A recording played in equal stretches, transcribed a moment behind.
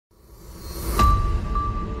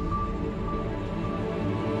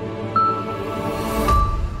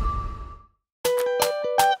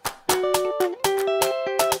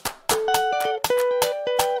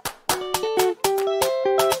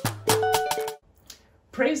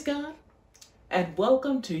Praise God and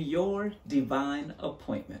welcome to your Divine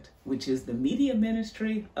Appointment, which is the media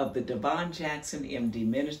ministry of the Devon Jackson MD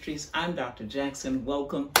Ministries. I'm Dr. Jackson.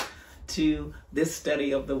 Welcome to this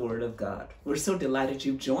study of the Word of God. We're so delighted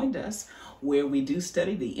you've joined us where we do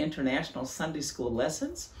study the International Sunday School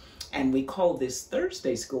lessons, and we call this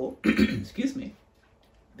Thursday School, excuse me,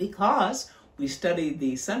 because we study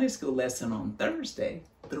the Sunday School lesson on Thursday,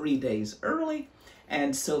 3 days early,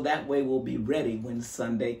 and so that way we'll be ready when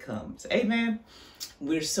Sunday comes. Amen.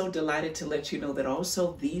 We're so delighted to let you know that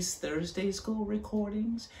also these Thursday School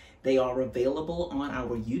recordings, they are available on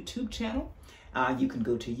our YouTube channel. You can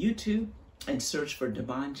go to YouTube and search for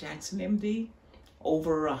Devon Jackson MD.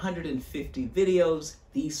 Over 150 videos,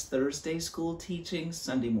 these Thursday School teachings,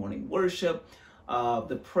 Sunday morning worship,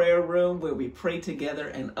 the prayer room where we pray together,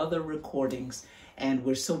 and other recordings. And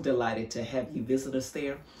we're so delighted to have you visit us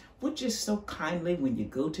there. Would you so kindly, when you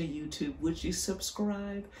go to YouTube, would you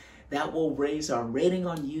subscribe? That will raise our rating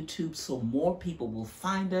on YouTube so more people will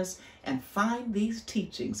find us and find these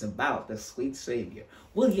teachings about the sweet Savior.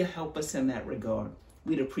 Will you help us in that regard?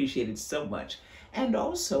 We'd appreciate it so much. And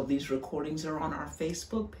also, these recordings are on our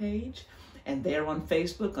Facebook page. And there on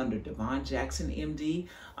Facebook under Devon Jackson MD,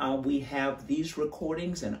 we have these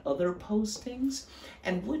recordings and other postings.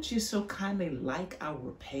 And would you so kindly like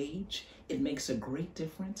our page? It makes a great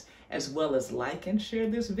difference, as well as like and share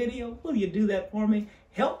this video. Will you do that for me?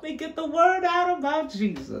 Help me get the word out about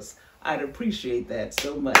Jesus. I'd appreciate that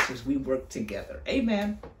so much as we work together.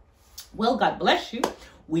 Amen. Well, God bless you.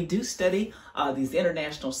 We do study these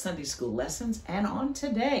International Sunday School lessons, and on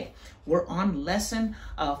today, we're on lesson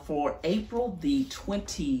for April the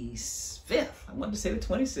 25th. I wanted to say the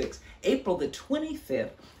 26th. April the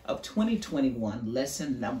 25th of 2021,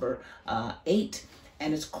 lesson number 8,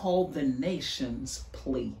 and it's called The Nation's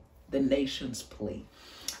Plea. The Nation's Plea.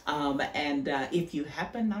 If you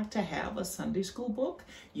happen not to have a Sunday school book,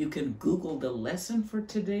 you can Google the lesson for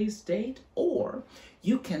today's date, or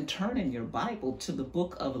you can turn in your Bible to the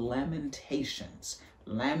book of Lamentations.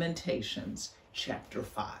 Lamentations chapter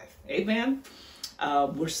 5. Amen.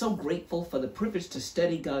 We're so grateful for the privilege to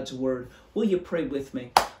study God's word. Will you pray with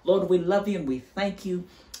me? Lord, we love you and we thank you.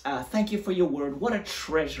 Thank you for your word. What a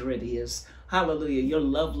treasure it is. Hallelujah. Your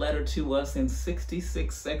love letter to us in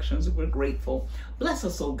 66 sections. We're grateful. Bless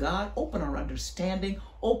us, oh God. Open our understanding.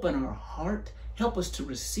 Open our heart. Help us to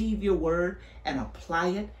receive your word and apply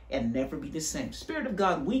it and never be the same. Spirit of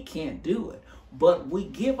God, we can't do it, but we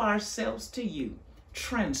give ourselves to you.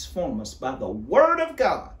 Transform us by the word of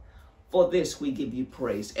God. For this, we give you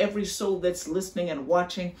praise. Every soul that's listening and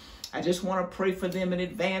watching, I just want to pray for them in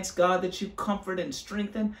advance, God, that you comfort and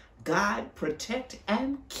strengthen, guide, protect,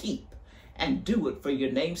 and keep. And do it for your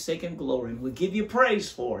name's sake and glory. And we give you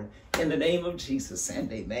praise for it in the name of Jesus,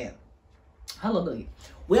 and amen. Hallelujah.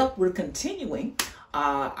 Well, we're continuing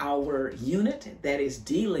our unit that is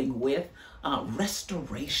dealing with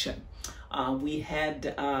restoration. We had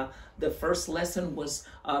the first lesson was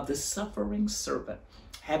the suffering servant,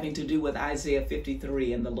 having to do with Isaiah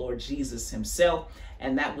 53 and the Lord Jesus himself.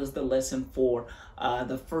 And that was the lesson for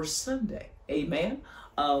the first Sunday, amen,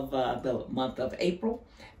 of the month of April.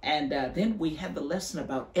 And then we had the lesson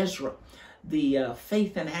about Ezra, the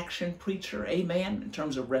faith and action preacher, amen, in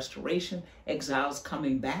terms of restoration, exiles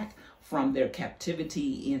coming back from their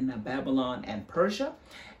captivity in Babylon and Persia.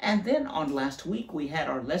 And then on last week, we had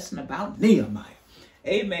our lesson about Nehemiah,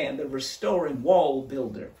 amen, the restoring wall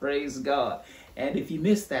builder, praise God. And if you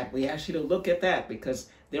missed that, we ask you to look at that because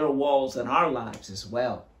there are walls in our lives as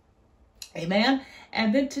well. Amen.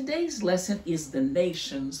 And then today's lesson is the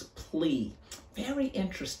nation's plea. Very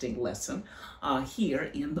interesting lesson here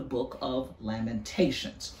in the book of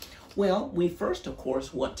Lamentations. Well, we first, of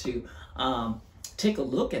course, want to take a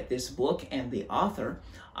look at this book and the author.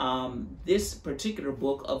 This particular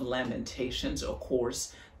book of Lamentations, of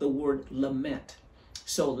course, the word lament.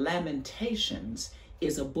 So Lamentations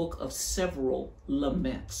is a book of several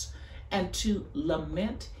laments. And to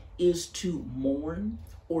lament is to mourn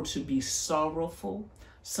or to be sorrowful,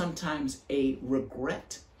 sometimes a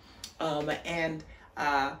regret.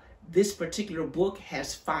 This particular book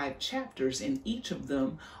has 5 chapters, and each of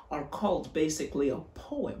them are called basically a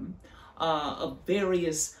poem of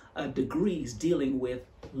various degrees dealing with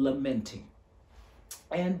lamenting.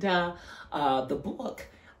 And the book,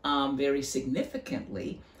 very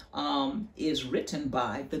significantly, is written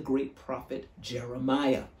by the great prophet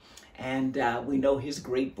Jeremiah. And we know his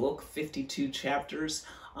great book, 52 chapters.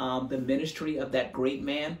 The ministry of that great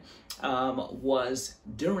man was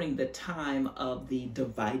during the time of the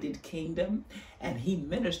divided kingdom, and he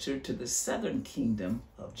ministered to the southern kingdom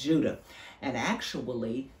of Judah. And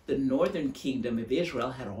actually, the northern kingdom of Israel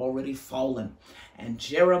had already fallen. And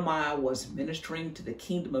Jeremiah was ministering to the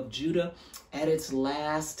kingdom of Judah at its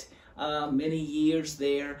last many years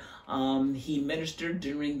there. He ministered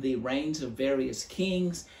during the reigns of various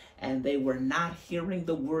kings, and they were not hearing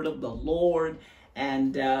the word of the Lord,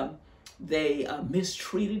 and they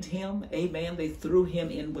mistreated him. Amen. They threw him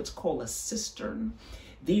in what's called a cistern.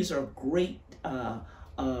 These are great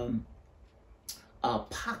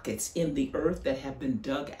pockets in the earth that have been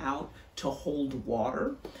dug out to hold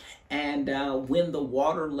water. And when the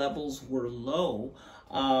water levels were low,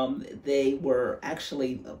 they were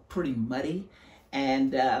actually pretty muddy,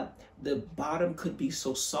 and the bottom could be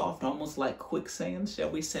so soft, almost like quicksand, shall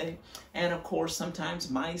we say. And of course, sometimes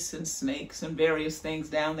mice and snakes and various things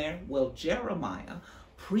down there. Well, Jeremiah,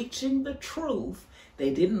 preaching the truth,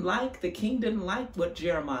 the king didn't like what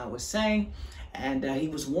Jeremiah was saying. And he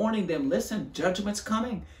was warning them, listen, judgment's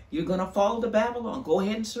coming. You're going to fall to Babylon. Go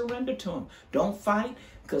ahead and surrender to him. Don't fight,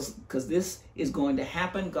 because this is going to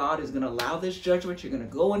happen. God is going to allow this judgment. You're going to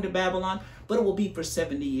go into Babylon, but it will be for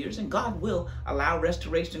 70 years. And God will allow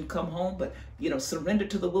restoration to come home, but, surrender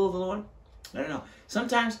to the will of the Lord. I don't know.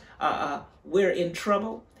 Sometimes we're in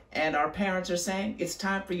trouble, and our parents are saying, it's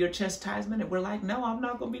time for your chastisement. And we're like, no, I'm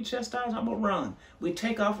not going to be chastised. I'm going to run. We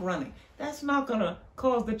take off running. That's not going to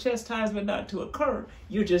cause the chastisement not to occur.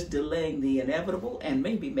 You're just delaying the inevitable and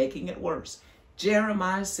maybe making it worse.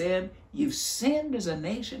 Jeremiah said, you've sinned as a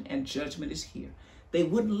nation and judgment is here. They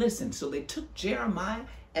wouldn't listen. So they took Jeremiah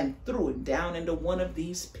and threw him down into one of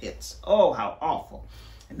these pits. Oh, how awful.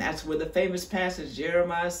 And that's where the famous passage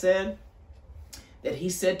Jeremiah said, that he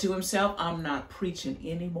said to himself, I'm not preaching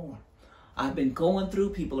anymore. I've been going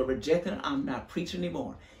through, people are rejecting it. I'm not preaching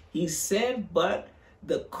anymore. He said, but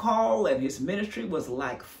the call and his ministry was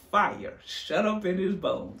like fire shut up in his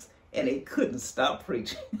bones, and he couldn't stop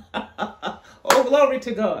preaching. Oh, glory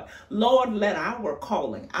to God. Lord, let our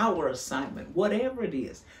calling, our assignment, whatever it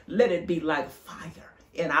is, let it be like fire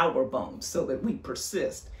in our bones so that we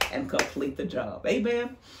persist and complete the job.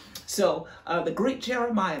 Amen. So the great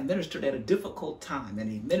Jeremiah ministered at a difficult time,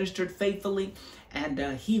 and he ministered faithfully, and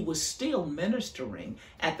he was still ministering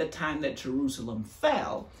at the time that Jerusalem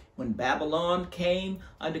fell, when Babylon came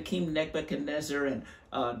under King Nebuchadnezzar and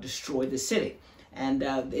destroyed the city. And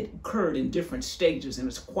it occurred in different stages, and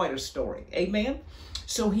it's quite a story. Amen?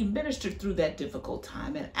 So he ministered through that difficult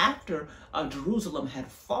time, and after Jerusalem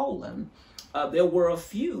had fallen, there were a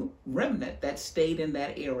few remnant that stayed in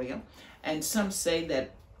that area, and some say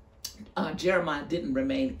that Jeremiah didn't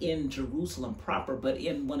remain in Jerusalem proper, but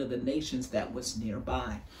in one of the nations that was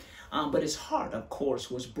nearby. But his heart, of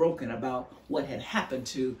course, was broken about what had happened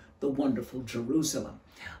to the wonderful Jerusalem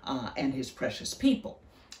and his precious people.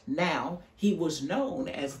 Now, he was known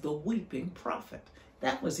as the weeping prophet.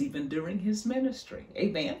 That was even during his ministry.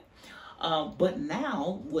 Amen. But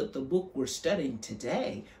now, with the book we're studying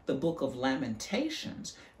today, the book of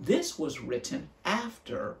Lamentations, this was written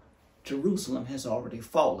after Jerusalem has already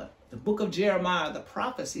fallen. The book of Jeremiah, the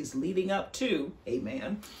prophecies leading up to,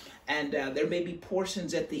 amen. And there may be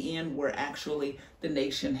portions at the end where actually the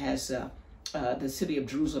nation has, the city of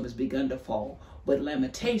Jerusalem has begun to fall. But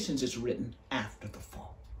Lamentations is written after the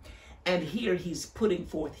fall. And here he's putting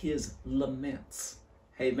forth his laments,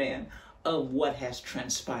 amen, of what has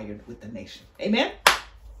transpired with the nation. Amen.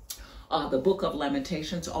 The book of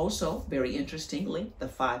Lamentations also, very interestingly, the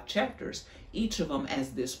 5 chapters, each of them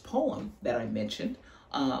as this poem that I mentioned,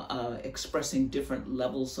 expressing different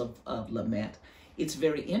levels of lament. It's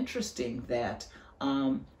very interesting that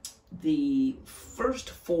the first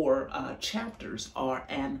 4 chapters are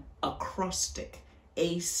an acrostic,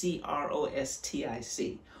 A-C-R-O-S-T-I-C,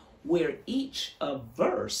 where each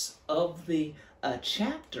verse of the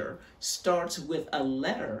chapter starts with a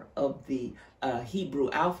letter of the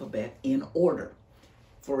Hebrew alphabet in order.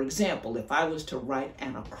 For example, if I was to write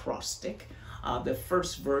an acrostic, the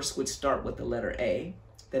first verse would start with the letter A,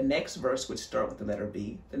 the next verse would start with the letter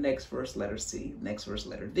B, the next verse letter C, next verse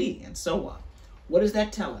letter D, and so on. What does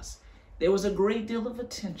that tell us? There was a great deal of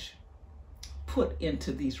attention put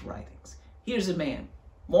into these writings. Here's a man,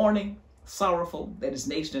 mourning, sorrowful that his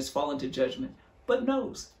nation has fallen to judgment, but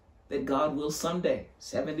knows that God will someday,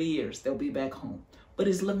 70 years, they'll be back home. But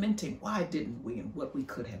is lamenting, why didn't we and what we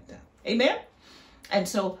could have done? Amen? And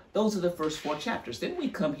so those are the first 4 chapters. Then we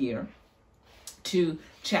come here to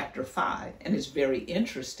chapter 5, and it's very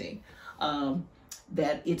interesting.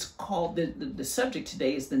 that it's called, the subject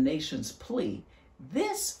today is the nation's plea.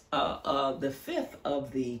 This, the fifth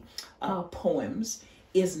of the poems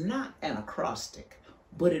is not an acrostic,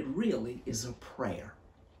 but it really is a prayer.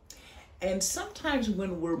 And sometimes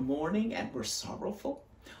when we're mourning and we're sorrowful,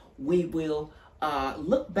 we will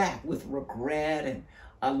look back with regret and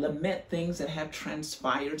lament things that have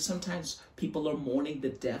transpired. Sometimes people are mourning the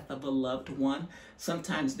death of a loved one.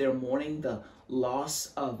 Sometimes they're mourning the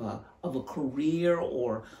loss of a career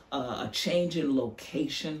or a change in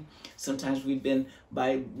location. Sometimes we've been,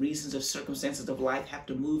 by reasons of circumstances of life, have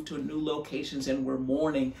to move to new locations, and we're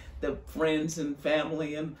mourning the friends and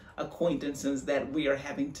family and acquaintances that we are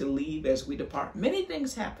having to leave as we depart. Many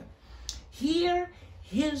things happen. Here,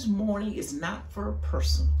 his mourning is not for a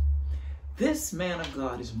person. This man of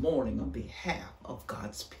God is mourning on behalf of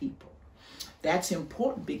God's people. That's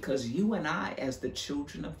important because you and I, as the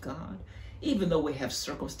children of God, even though we have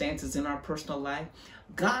circumstances in our personal life,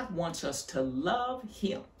 God wants us to love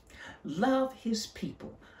him, love his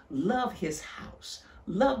people, love his house,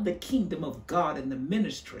 love the kingdom of God and the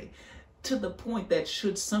ministry, to the point that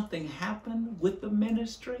should something happen with the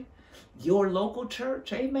ministry, your local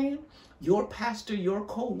church, amen, your pastor, your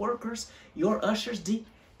co-workers, your ushers,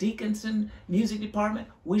 deacons and music department,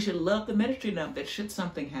 we should love the ministry enough that should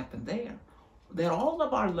something happen there, that all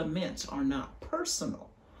of our laments are not personal,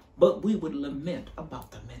 but we would lament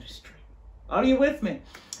about the ministry. Are you with me?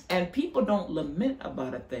 And people don't lament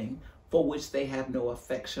about a thing for which they have no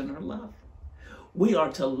affection or love. We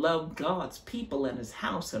are to love God's people and his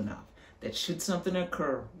house enough that should something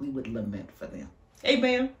occur, we would lament for them.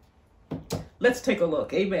 Amen. Let's take a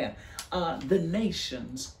look. Amen. The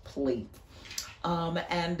nation's plea. We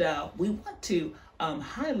want to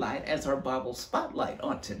highlight as our Bible spotlight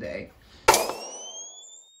on today.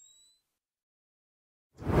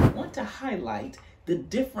 I want to highlight the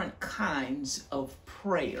different kinds of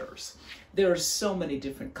prayers. There are so many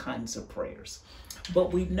different kinds of prayers,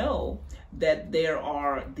 but we know that there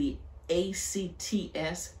are the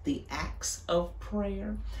ACTS, the acts of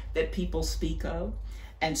prayer that people speak of.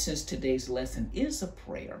 And since today's lesson is a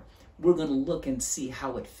prayer, we're going to look and see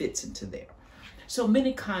how it fits into there. So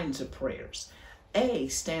many kinds of prayers. A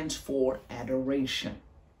stands for adoration.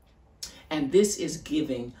 And this is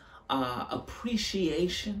giving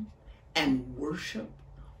appreciation and worship,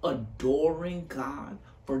 adoring God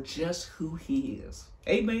for just who he is.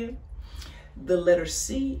 Amen. The letter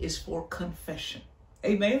C is for confession.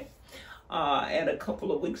 Amen. And a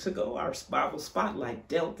couple of weeks ago, our Bible Spotlight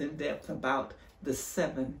dealt in depth about the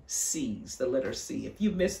 7 C's, the letter C. If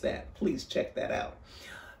you missed that, please check that out.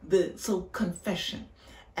 So confession.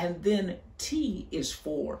 And then T is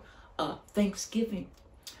for thanksgiving,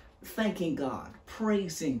 thanking God,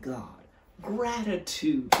 praising God,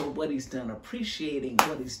 gratitude for what he's done, appreciating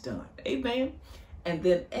what he's done. Amen. And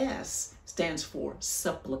then S stands for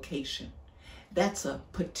supplication. That's a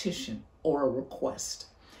petition or a request.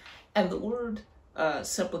 And the word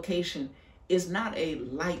supplication is not a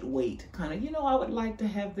lightweight kind of, I would like to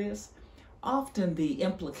have this. Often the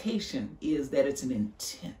implication is that it's an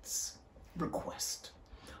intense request.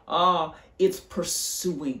 It's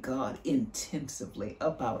pursuing God intensively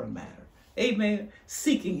about a matter. Amen.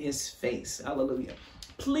 Seeking his face. Hallelujah.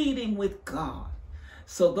 Pleading with God.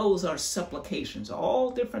 So those are supplications,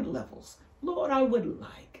 all different levels. Lord, I would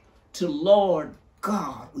like to, Lord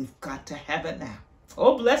God, we've got to have it now.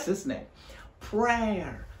 Oh, bless his name.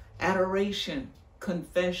 Prayer, adoration,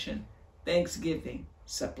 confession, thanksgiving,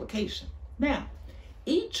 supplication. Now,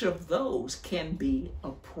 each of those can be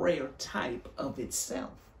a prayer type of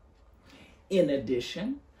itself. In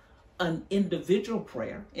addition, an individual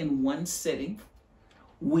prayer in one sitting,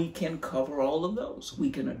 we can cover all of those. We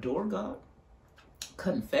can adore God,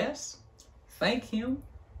 confess, thank him,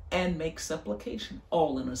 and make supplication,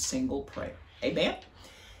 all in a single prayer. Amen?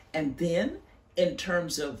 And then, in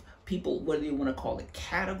terms of people, whether you want to call it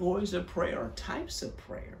categories of prayer or types of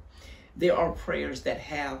prayer, there are prayers that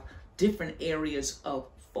have different areas of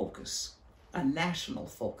focus, a national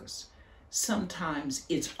focus. Sometimes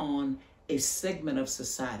it's on a segment of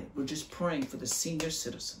society. We're just praying for the senior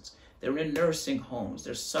citizens. They're in nursing homes.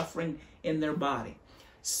 They're suffering in their body.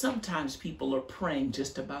 Sometimes people are praying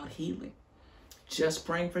just about healing, just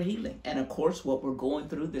praying for healing. And of course, what we're going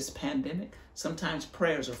through, this pandemic, sometimes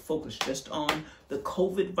prayers are focused just on the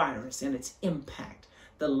COVID virus and its impact,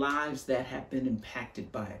 the lives that have been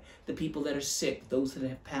impacted by it, the people that are sick, those that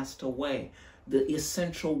have passed away, the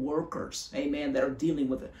essential workers, amen, that are dealing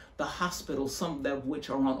with it, the hospitals, some of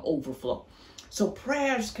which are on overflow. So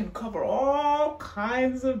prayers can cover all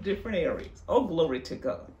kinds of different areas. Oh, glory to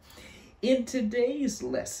God. In today's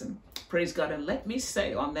lesson, praise God, and let me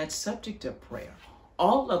say on that subject of prayer,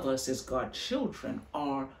 all of us as God's children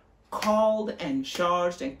are called and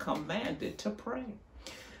charged and commanded to pray.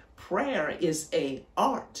 Prayer is an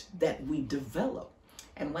art that we develop.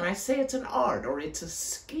 And when I say it's an art or it's a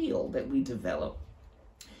skill that we develop,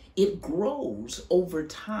 it grows over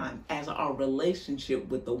time as our relationship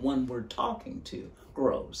with the one we're talking to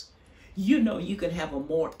grows. You know, you can have a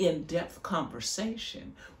more in-depth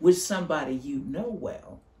conversation with somebody you know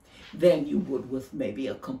well than you would with maybe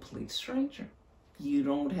a complete stranger. You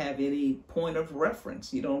don't have any point of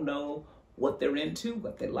reference. You don't know what they're into,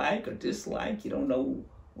 what they like or dislike. You don't know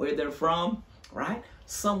where they're from, right?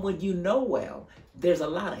 Someone you know well, there's a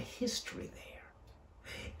lot of history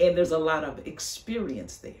there. And there's a lot of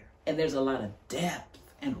experience there. And there's a lot of depth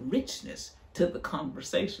and richness to the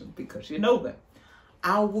conversation because you know them.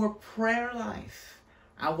 Our prayer life,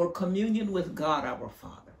 our communion with God, our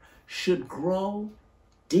Father, should grow,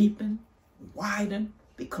 deepen, widen,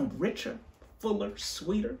 become richer, fuller,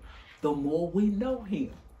 sweeter, the more we know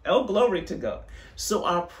him. Oh, glory to God. So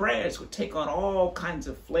our prayers would take on all kinds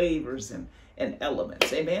of flavors and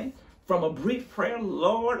elements. Amen. From a brief prayer,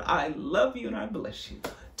 Lord, I love you and I bless you,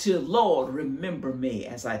 to Lord, remember me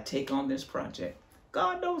as I take on this project.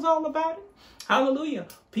 God knows all about it. Hallelujah.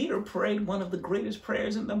 Peter prayed one of the greatest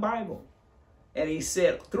prayers in the Bible. And he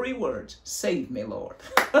said 3 words, save me, Lord.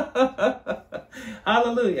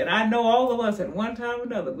 Hallelujah. And I know all of us at one time or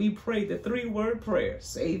another, we prayed the 3-word prayer,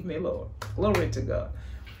 save me, Lord. Glory to God.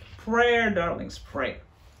 Prayer, darlings, prayer.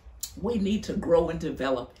 We need to grow and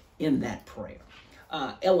develop in that prayer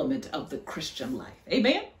element of the Christian life.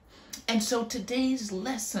 Amen. And so today's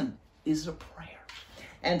lesson is a prayer.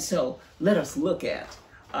 And so let us look at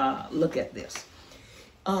this.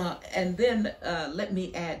 And then let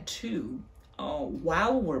me add too,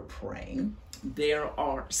 while we're praying, there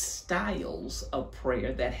are styles of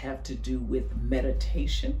prayer that have to do with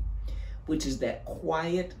meditation, which is that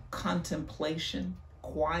quiet contemplation,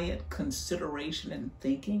 quiet consideration and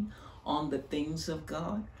thinking on the things of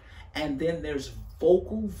God. And then there's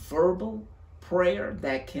vocal, verbal prayer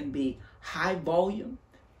that can be high volume.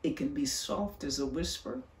 It can be soft as a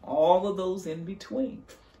whisper, all of those in between,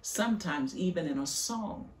 sometimes even in a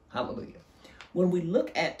song. Hallelujah. When we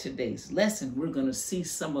look at today's lesson, we're going to see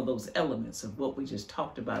some of those elements of what we just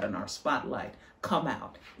talked about in our spotlight come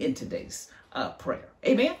out in today's prayer.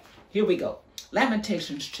 Amen. Here we go.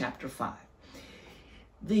 Lamentations chapter 5.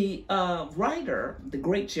 The writer, the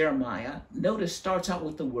great Jeremiah, notice starts out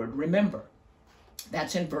with the word remember.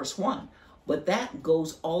 That's in verse 1. But that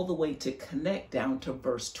goes all the way to connect down to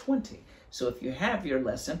verse 20. So if you have your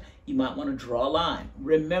lesson, you might want to draw a line.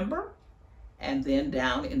 Remember, and then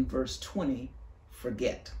down in verse 20,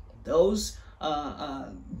 forget. Those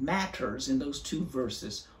matters in those 2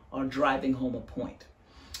 verses are driving home a point.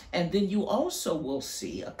 And then you also will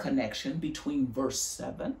see a connection between verse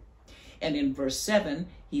 7. And in verse 7,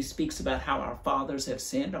 he speaks about how our fathers have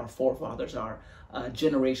sinned, our forefathers, our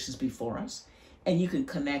generations before us. And you can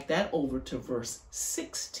connect that over to verse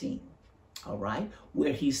 16, all right,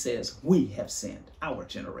 where he says, we have sinned, our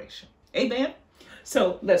generation. Amen.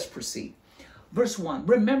 So let's proceed. Verse 1,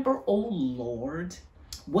 remember, O Lord,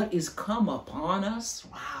 what is come upon us.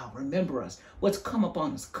 Wow, remember us. What's come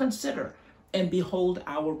upon us. Consider and behold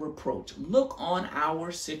our reproach. Look on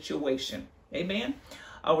our situation. Amen.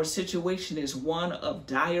 Our situation is one of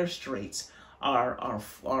dire straits.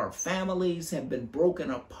 Our families have been broken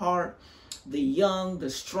apart. The young, the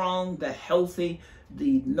strong, the healthy,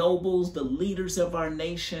 the nobles, the leaders of our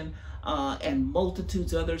nation, and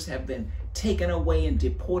multitudes others have been taken away and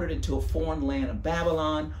deported into a foreign land of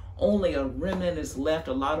Babylon. Only a remnant is left.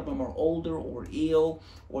 A lot of them are older or ill,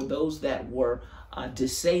 or those that were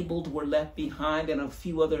disabled were left behind, and a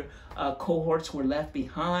few other cohorts were left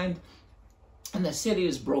behind. And the city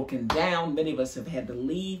is broken down. Many of us have had to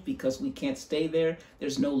leave because we can't stay there.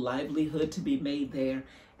 There's no livelihood to be made there.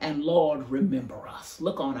 And Lord, remember us.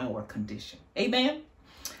 Look on our condition. Amen.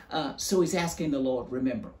 So he's asking the Lord,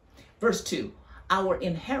 remember. Verse 2, our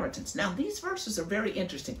inheritance. Now, these verses are very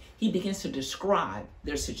interesting. He begins to describe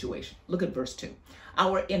their situation. Look at verse 2.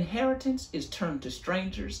 Our inheritance is turned to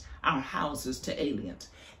strangers, our houses to aliens.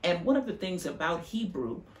 And one of the things about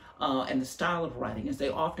Hebrew and the style of writing is they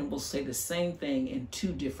often will say the same thing in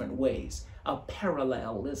 2 different ways. A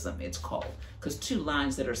parallelism, it's called, because 2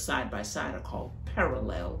 lines that are side by side are called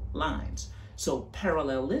parallel lines. So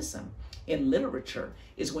parallelism in literature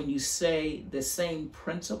is when you say the same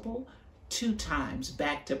principle 2 times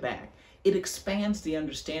back to back. It expands the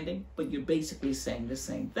understanding, but you're basically saying the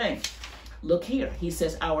same thing. Look here, he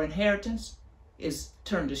says our inheritance is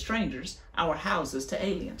turned to strangers, our houses to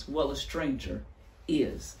aliens. Well, a stranger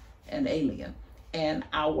is an alien. and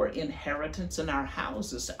our inheritance and our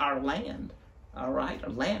houses, our land. All right, our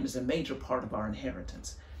land is a major part of our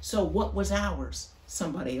inheritance. So what was ours?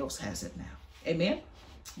 Somebody else has it now. Amen.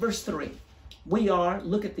 Verse 3. We are,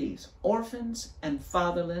 look at these, orphans and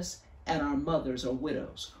fatherless, and our mothers are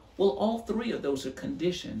widows. Well, all three of those are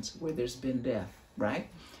conditions where there's been death, right?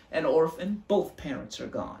 An orphan, both parents are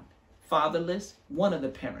gone. Fatherless, one of the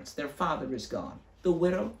parents, their father is gone. The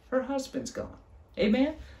widow, her husband's gone.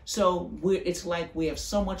 Amen? So it's like we have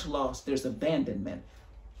so much loss, there's abandonment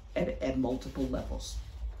at multiple levels.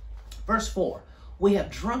 Verse 4, we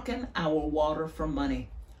have drunken our water for money.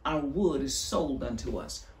 Our wood is sold unto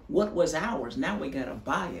us. What was ours, now we got to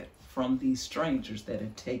buy it from these strangers that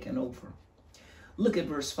have taken over. Look at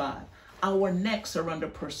verse 5. Our necks are under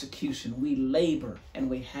persecution. We labor and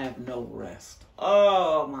we have no rest.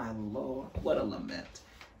 Oh, my Lord, what a lament.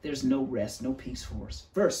 There's no rest, no peace for us.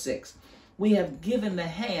 Verse 6. We have given the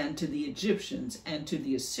hand to the Egyptians and to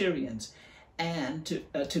the Assyrians, and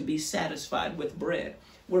to be satisfied with bread.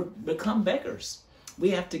 We're become beggars.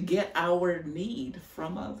 We have to get our need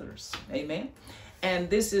from others. Amen.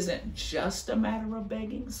 And this isn't just a matter of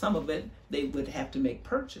begging. Some of it, they would have to make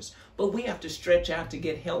purchase. But we have to stretch out to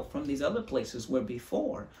get help from these other places where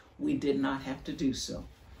before we did not have to do so.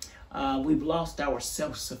 We've lost our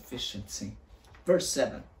self-sufficiency. Verse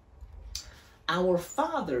 7. Our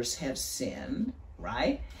fathers have sinned,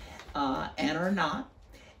 right, and are not,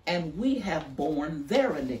 and we have borne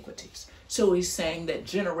their iniquities. So he's saying that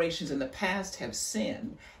generations in the past have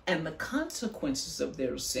sinned, and the consequences of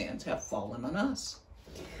their sins have fallen on us.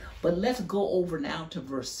 But let's go over now to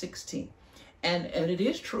verse 16. And it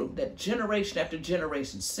is true that generation after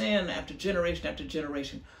generation, sin after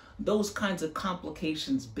generation, those kinds of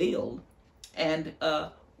complications build. And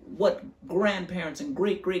what grandparents and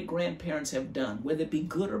great-great-grandparents have done, whether it be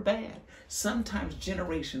good or bad, sometimes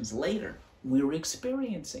generations later, we're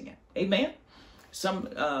experiencing it. Amen? Some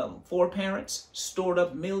foreparents stored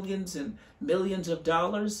up millions and millions of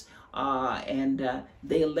dollars, and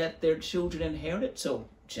they let their children inherit it. So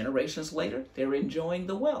generations later, they're enjoying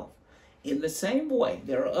the wealth. In the same way,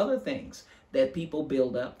 there are other things that people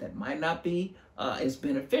build up that might not be as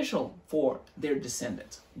beneficial for their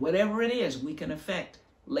descendants. Whatever it is, we can affect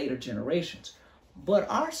later generations. But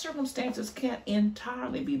our circumstances can't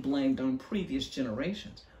entirely be blamed on previous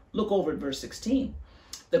generations. Look over at verse 16.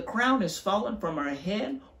 The crown is fallen from our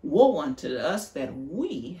head. Woe unto us that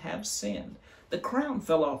we have sinned. The crown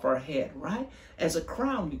fell off our head, right? As a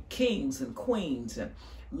crown, kings and queens and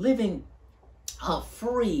living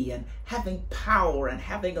free and having power and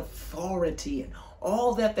having authority and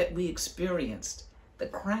all that we experienced. The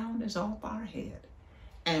crown is off our head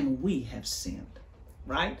and we have sinned,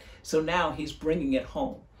 right? So now he's bringing it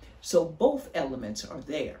home. So both elements are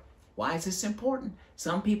there. Why is this important?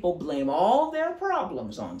 Some people blame all their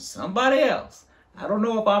problems on somebody else. I don't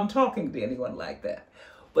know if I'm talking to anyone like that.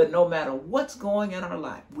 But no matter what's going in our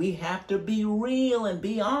life, we have to be real and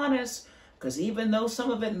be honest, because even though some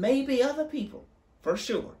of it may be other people, for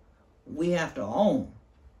sure, we have to own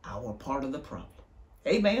our part of the problem.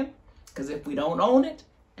 Amen? Because if we don't own it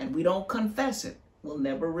and we don't confess it, we'll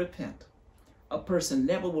never repent. A person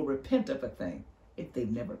never will repent of a thing if they've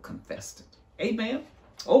never confessed it. Amen?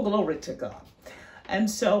 Oh, glory to God. And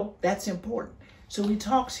so that's important. So he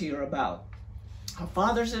talks here about our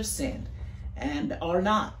fathers have sinned and are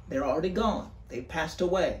not. They're already gone. They passed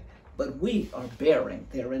away. But we are bearing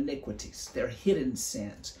their iniquities, their hidden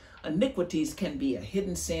sins. Iniquities can be a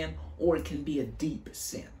hidden sin or it can be a deep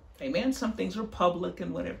sin. Amen? Some things are public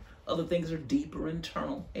and whatever. Other things are deeper,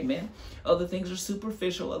 internal. Amen? Other things are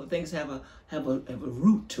superficial. Other things have a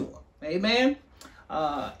root to them. Amen?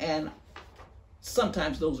 And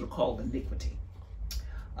sometimes those are called iniquity.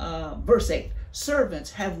 Verse 8,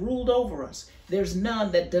 servants have ruled over us. There's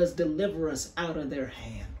none that does deliver us out of their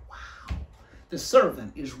hand. Wow. The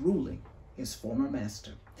servant is ruling his former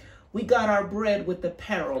master. We got our bread with the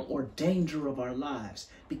peril or danger of our lives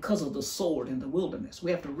because of the sword in the wilderness.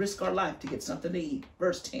 We have to risk our life to get something to eat.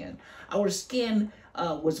 Verse 10, our skin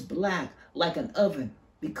was black like an oven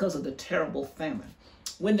because of the terrible famine.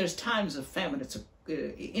 When there's times of famine, it's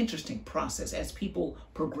an interesting process as people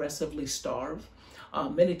progressively starve.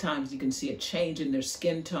 Many times you can see a change in their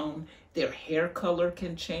skin tone. Their hair color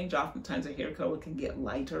can change. Oftentimes the hair color can get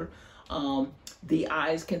lighter. The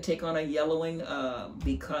eyes can take on a yellowing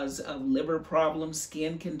because of liver problems.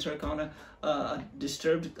 Skin can take on a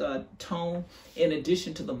disturbed tone, in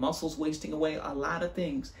addition to the muscles wasting away, a lot of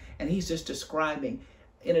things. And he's just describing,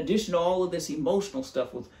 in addition to all of this emotional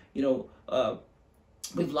stuff with,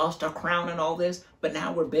 we've lost our crown and all this, but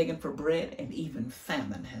now we're begging for bread and even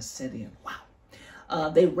famine has set in. Wow.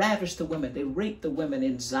 They ravished the women. They raped the women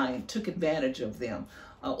in Zion, took advantage of them,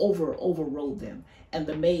 overrode them, and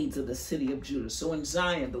the maids of the city of Judah. So in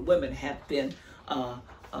Zion, the women have been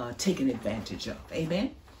taken advantage of.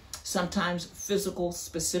 Amen. Sometimes physical,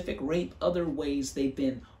 specific rape. Other ways they've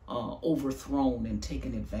been overthrown and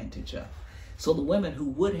taken advantage of. So the women who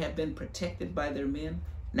would have been protected by their men,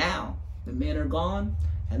 now the men are gone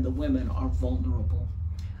and the women are vulnerable.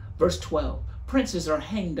 Verse 12, princes are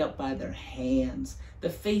hanged up by their hands.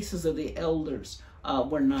 The faces of the elders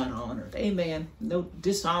were not honored. Amen. No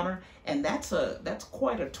dishonor. And that's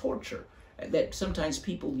quite a torture that sometimes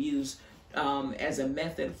people use as a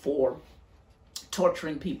method for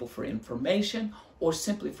torturing people for information or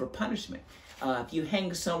simply for punishment. If you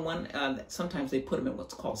hang someone, sometimes they put them in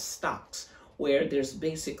what's called stocks, where there's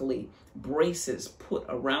basically braces put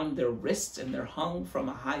around their wrists and they're hung from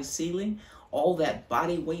a high ceiling. All that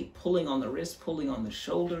body weight pulling on the wrist, pulling on the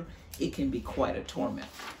shoulder, it can be quite a torment.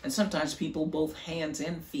 And sometimes people, both hands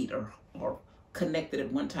and feet are connected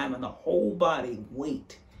at one time, and the whole body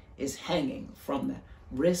weight is hanging from the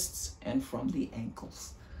wrists and from the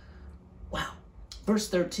ankles. Wow. Verse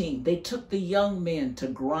 13, they took the young men to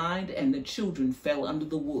grind, and the children fell under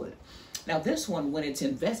the wood. Now this one, when it's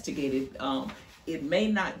investigated, it may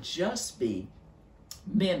not just be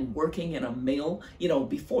men working in a mill. You know,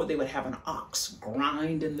 before they would have an ox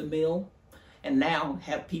grind in the mill and now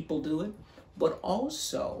have people do it. But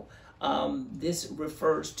also, this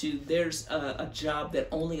refers to there's a job that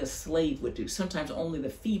only a slave would do. Sometimes only the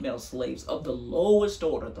female slaves of the lowest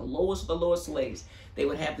order, the lowest of the lowest slaves, they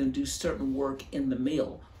would have them do certain work in the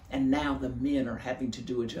mill. And now the men are having to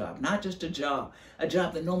do a job, not just a job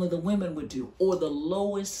that only the women would do, or the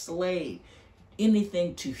lowest slave,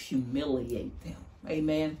 anything to humiliate them.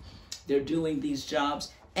 Amen. They're doing these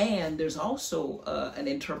jobs. And there's also an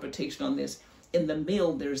interpretation on this. In the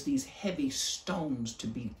mill, there's these heavy stones to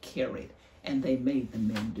be carried, and they made the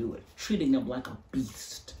men do it, treating them like a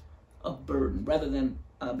beast of burden. Rather than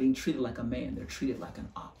being treated like a man, they're treated like an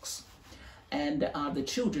ox. And the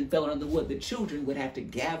children fell under the wood. The children would have to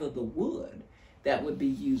gather the wood that would be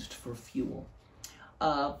used for fuel.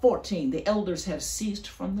 14, the elders have ceased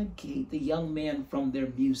from the gate, the young men from their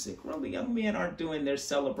music. Well, the young men aren't doing their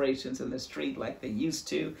celebrations in the street like they used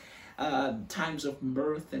to. Times of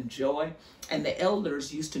mirth and joy. And the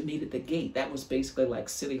elders used to meet at the gate. That was basically like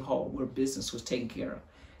City Hall, where business was taken care of.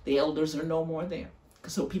 The elders are no more there.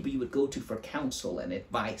 So people you would go to for counsel and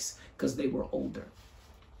advice because they were older.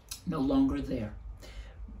 No longer there.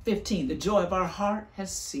 15, the joy of our heart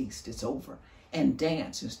has ceased. It's over. And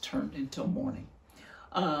dance is turned into mourning.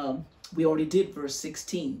 We already did verse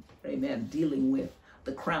 16. Amen. Dealing with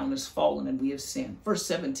the crown is fallen and we have sinned. Verse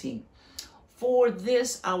 17. For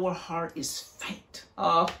this our heart is faint,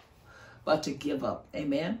 but to give up.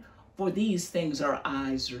 Amen. For these things our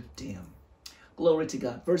eyes are dim. Glory to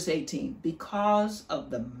God. Verse 18. Because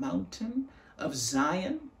of the mountain of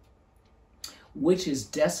Zion, which is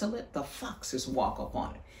desolate, the foxes walk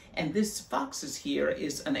upon it. And this foxes here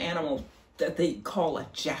is an animal that they call a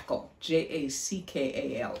jackal.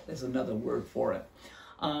 Jackal is another word for it.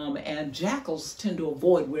 And jackals tend to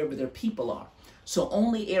avoid wherever their people are. So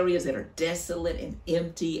only areas that are desolate and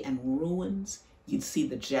empty and ruins, you'd see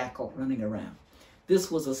the jackal running around. This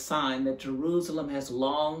was a sign that Jerusalem has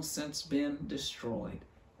long since been destroyed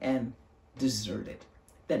and deserted,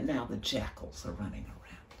 that now the jackals are running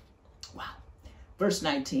around. Wow. Verse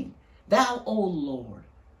 19, thou, O Lord,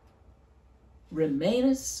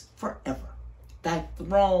 remainest forever, thy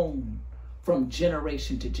throne from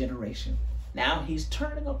generation to generation. Now he's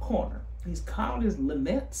turning a corner. He's called his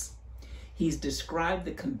laments. He's described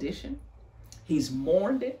the condition. He's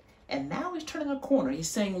mourned it. And now he's turning a corner. He's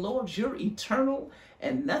saying, Lord, you're eternal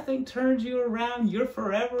and nothing turns you around. You're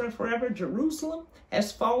forever and forever. Jerusalem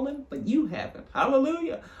has fallen, but you haven't.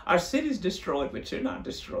 Hallelujah. Our city's destroyed, but you're not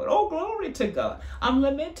destroyed. Oh, glory to God. I'm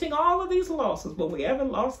lamenting all of these losses, but we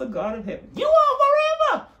haven't lost the God of heaven. You are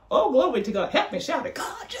forever. Oh, glory to God. Help me shout it.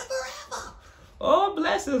 God, you're forever. Oh,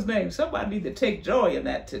 bless his name. Somebody need to take joy in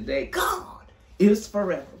that today. God is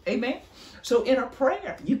forever. Amen. So in a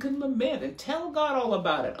prayer, you can lament and tell God all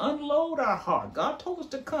about it. Unload our heart. God told us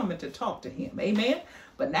to come and to talk to him. Amen.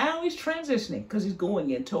 But now he's transitioning because he's going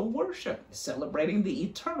into worship, celebrating the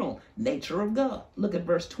eternal nature of God. Look at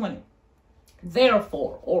verse 20.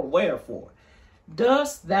 Therefore, or wherefore,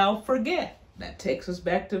 dost thou forget? That takes us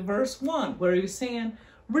back to verse 1, where he was saying,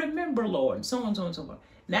 remember, Lord, and so on, so on, so on.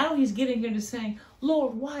 Now he's getting here to saying,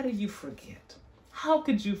 Lord, why do you forget? How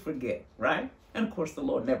could you forget, right? And of course, the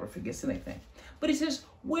Lord never forgets anything. But he says,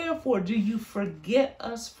 wherefore do you forget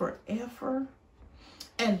us forever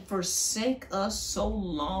and forsake us so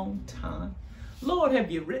long time? Lord, have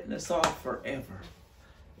you written us off forever?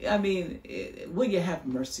 I mean, will you have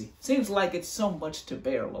mercy? Seems like it's so much to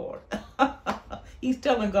bear, Lord. He's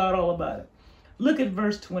telling God all about it. Look at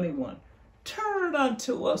verse 21. Turn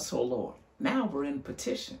unto us, O Lord. Now we're in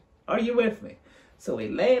petition. Are you with me? So he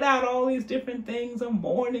laid out all these different things, a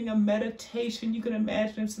mourning, a meditation. You can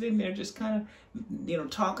imagine him sitting there just kind of,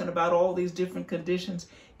 talking about all these different conditions.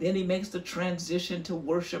 Then he makes the transition to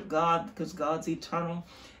worship God because God's eternal.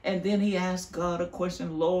 And then he asks God a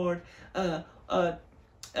question, Lord,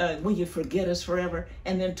 will you forget us forever?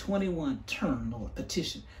 And then 21, turn, Lord,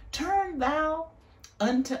 petition. Turn thou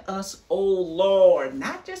unto us, O Lord.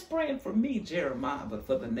 Not just praying for me, Jeremiah, but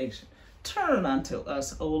for the nation. Turn unto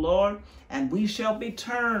us, O Lord, and we shall be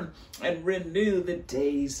turned and renew the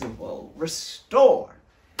days of old. Restore,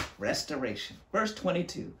 restoration. Verse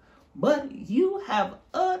 22, but you have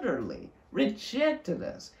utterly rejected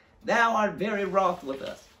us. Thou art very wroth with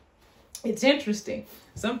us. It's interesting.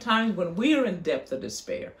 Sometimes when we are in depth of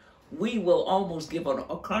despair, we will almost give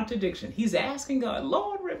a contradiction. He's asking God,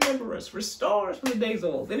 Lord, remember us, restore us from the days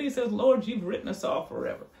of old. Then he says, Lord, you've written us off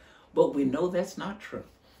forever. But we know that's not true.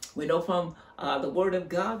 We know from the word of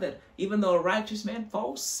God that even though a righteous man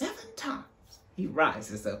falls 7 times, he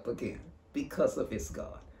rises up again because of his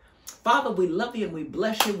God. Father, we love you and we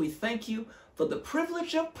bless you. We thank you for the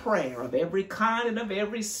privilege of prayer of every kind and of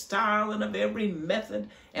every style and of every method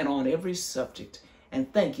and on every subject.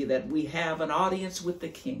 And thank you that we have an audience with the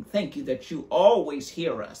King. Thank you that you always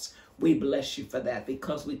hear us. We bless you for that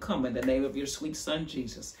because we come in the name of your sweet son,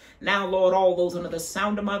 Jesus. Now, Lord, all those under the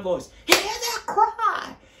sound of my voice, hear their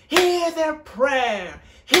cry, hear their prayer,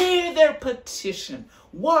 hear their petition,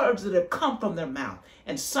 words that have come from their mouth.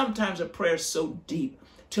 And sometimes a prayer is so deep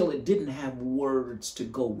till it didn't have words to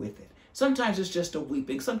go with it. Sometimes it's just a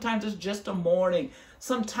weeping. Sometimes it's just a mourning.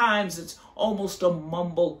 Sometimes it's almost a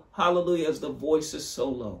mumble, hallelujah, as the voice is so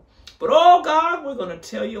low. But, oh, God, we're going to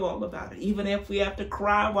tell you all about it, even if we have to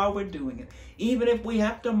cry while we're doing it, even if we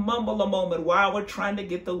have to mumble a moment while we're trying to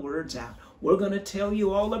get the words out. We're going to tell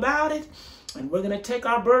you all about it, and we're going to take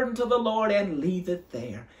our burden to the Lord and leave it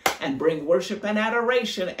there and bring worship and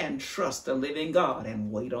adoration and trust the living God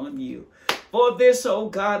and wait on you. For this, oh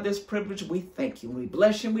God, this privilege, we thank you. We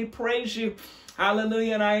bless you. We praise you.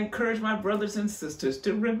 Hallelujah. And I encourage my brothers and sisters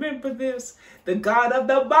to remember this. The God of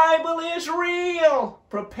the Bible is real.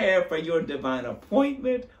 Prepare for your divine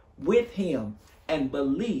appointment with him and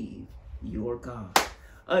believe your God.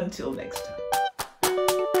 Until next time.